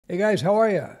Hey guys, how are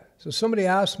you? So somebody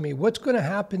asked me, what's going to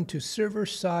happen to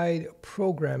server-side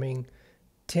programming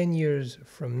 10 years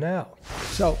from now?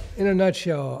 So in a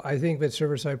nutshell, I think that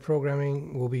server-side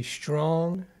programming will be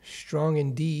strong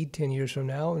indeed 10 years from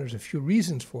now, and there's a few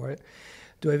reasons for it.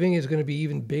 Do I think it's going to be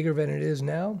even bigger than it is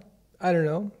now? I don't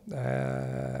know.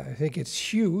 I think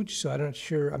it's huge, so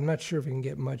I'm not sure if it can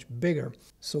get much bigger.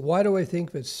 So why do I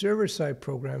think that server-side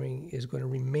programming is going to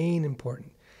remain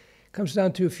important? It comes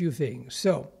down to a few things.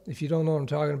 So if you don't know what I'm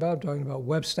talking about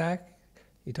web stack.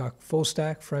 You talk full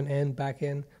stack, front end, back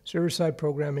end. Server-side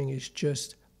programming is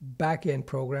just back end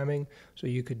programming. So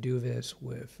you could do this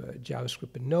with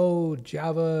JavaScript and Node,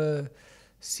 Java,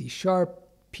 C#,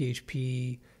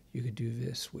 PHP. You could do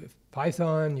this with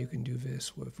Python. You can do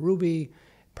this with Ruby,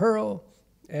 Perl,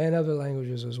 and other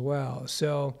languages as well.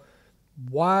 So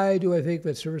why do I think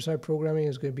that server-side programming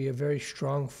is going to be a very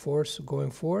strong force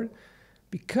going forward?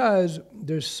 Because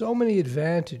there's so many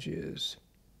advantages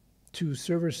to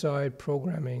server-side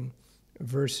programming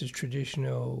versus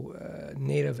traditional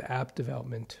native app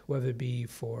development, whether it be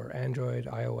for Android,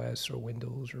 iOS, or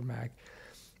Windows, or Mac.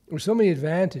 There's so many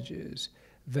advantages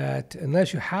that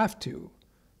unless you have to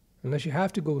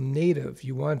go native,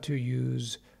 you want to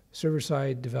use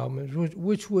server-side development,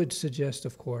 which would suggest,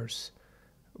 of course,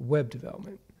 web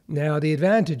development. Now, the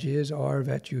advantages are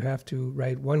that you have to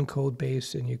write one code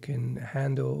base and you can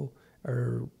handle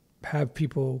or have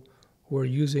people who are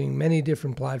using many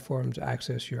different platforms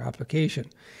access your application.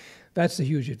 That's the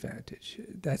huge advantage.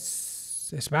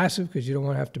 It's massive because you don't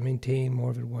want to have to maintain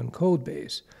more than one code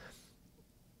base.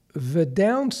 The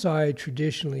downside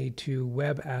traditionally to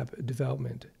web app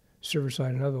development,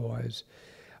 server-side and otherwise,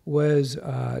 was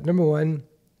number one,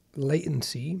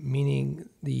 latency, meaning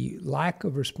the lack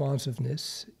of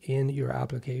responsiveness in your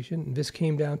application. And this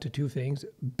came down to two things: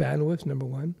 bandwidth, number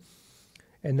one,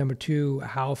 and number two,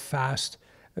 how fast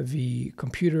the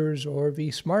computers or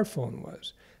the smartphone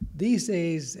was. These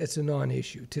days, it's a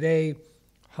non-issue. Today,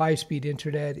 high-speed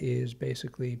internet is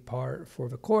basically par for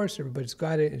the course. Everybody's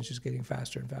got it, and it's just getting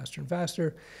faster and faster and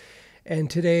faster. And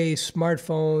today,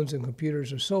 smartphones and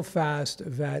computers are so fast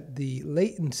that the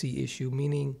latency issue,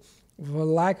 meaning the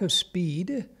lack of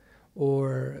speed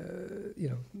or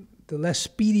the less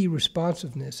speedy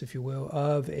responsiveness, if you will,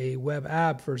 of a web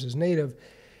app versus native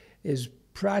is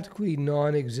practically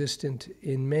non-existent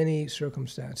in many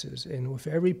circumstances. And with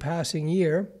every passing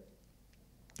year,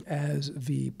 as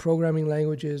the programming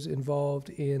languages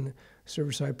involved in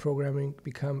server-side programming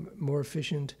become more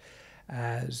efficient,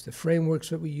 as the frameworks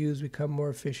that we use become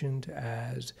more efficient,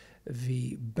 as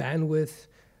the bandwidth,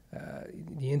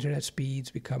 the internet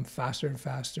speeds become faster and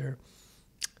faster,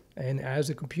 and as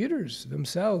the computers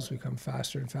themselves become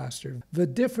faster and faster, the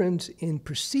difference in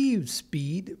perceived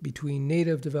speed between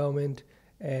native development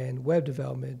and web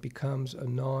development becomes a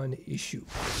non-issue.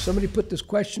 Somebody put this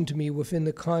question to me within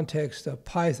the context of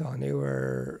Python. They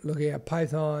were looking at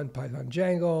Python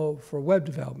Django for web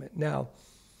development. Now,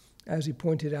 as he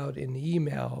pointed out in the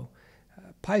email,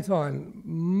 Python,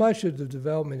 much of the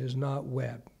development is not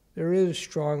web. There is a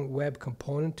strong web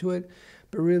component to it,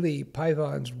 but really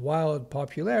Python's wild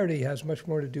popularity has much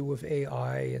more to do with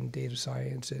AI and data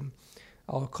science, and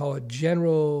I'll call it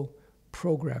general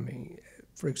programming.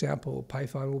 For example,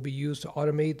 Python will be used to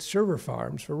automate server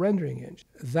farms for rendering engines.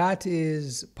 That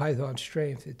is Python's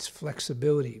strength, its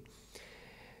flexibility.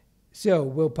 So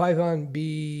will Python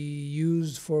be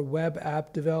used for web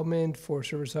app development, for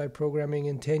server-side programming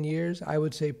in 10 years? I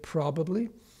would say probably.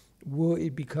 Will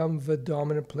it become the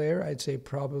dominant player? I'd say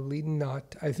probably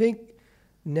not. I think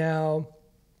now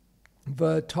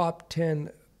the top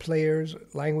 10 players,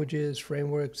 languages,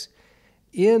 frameworks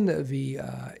in the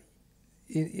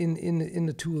in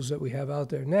the tools that we have out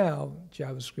there now,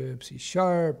 JavaScript, C#,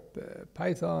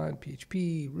 Python,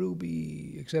 PHP,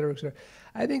 Ruby, et cetera,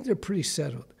 I think they're pretty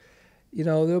settled.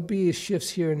 There'll be shifts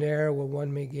here and there where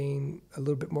one may gain a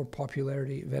little bit more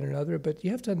popularity than another, but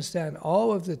you have to understand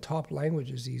all of the top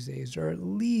languages these days are at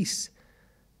least,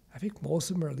 I think most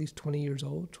of them are at least 20 years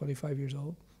old, 25 years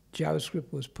old.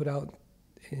 JavaScript was put out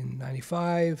in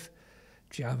 95,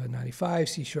 Java 95,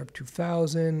 C#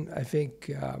 2000. I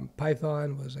think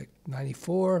Python was like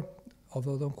 94,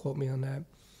 although don't quote me on that.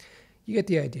 You get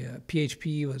the idea.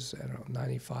 PHP was, I don't know,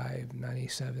 95,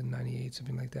 97, 98,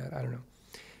 something like that. I don't know.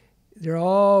 They're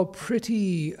all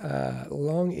pretty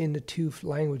long in the tooth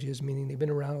languages, meaning they've been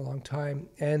around a long time,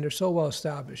 and they're so well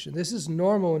established. And this is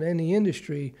normal in any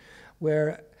industry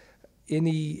where in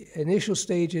the initial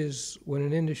stages, when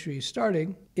an industry is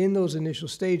starting, in those initial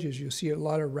stages, you'll see a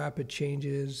lot of rapid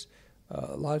changes,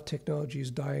 a lot of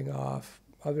technologies dying off,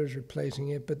 others replacing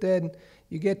it. But then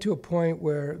you get to a point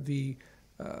where the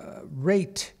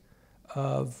rate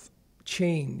of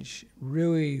change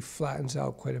really flattens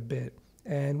out quite a bit.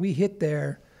 And we hit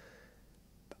there,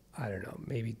 I don't know,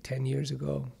 maybe 10 years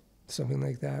ago, something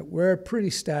like that. We're pretty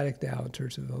static now in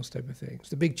terms of those type of things.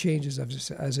 The big changes,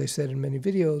 as I said in many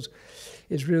videos,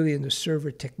 is really in the server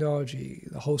technology,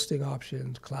 the hosting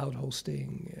options, cloud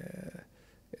hosting,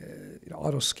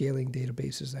 auto-scaling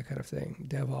databases, that kind of thing,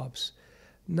 DevOps.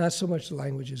 Not so much the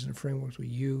languages and frameworks we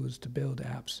use to build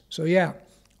apps. So yeah,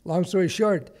 long story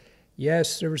short, yes,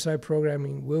 server-side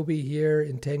programming will be here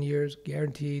in 10 years,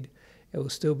 guaranteed. It will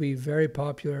still be very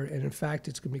popular, and in fact,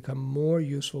 it's going to become more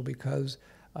useful because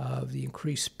of the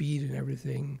increased speed and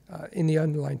everything in the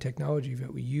underlying technology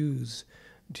that we use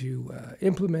to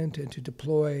implement and to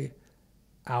deploy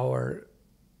our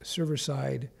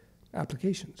server-side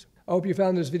applications. I hope you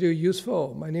found this video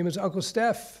useful. My name is Uncle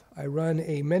Stef. I run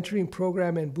a mentoring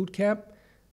program and bootcamp.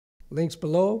 Links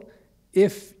below.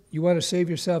 If you want to save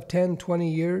yourself 10, 20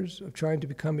 years of trying to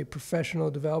become a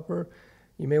professional developer,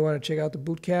 you may want to check out the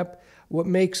bootcamp. What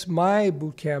makes my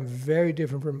bootcamp very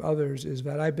different from others is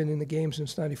that I've been in the game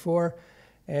since '94,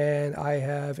 and I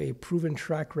have a proven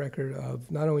track record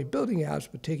of not only building apps,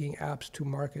 but taking apps to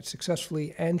market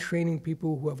successfully and training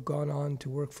people who have gone on to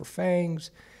work for FANGs.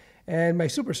 And my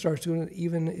superstar student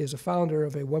even is a founder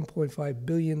of a $1.5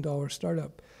 billion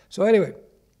startup. So anyway,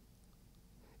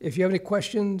 if you have any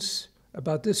questions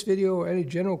about this video or any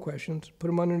general questions, put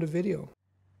them under the video.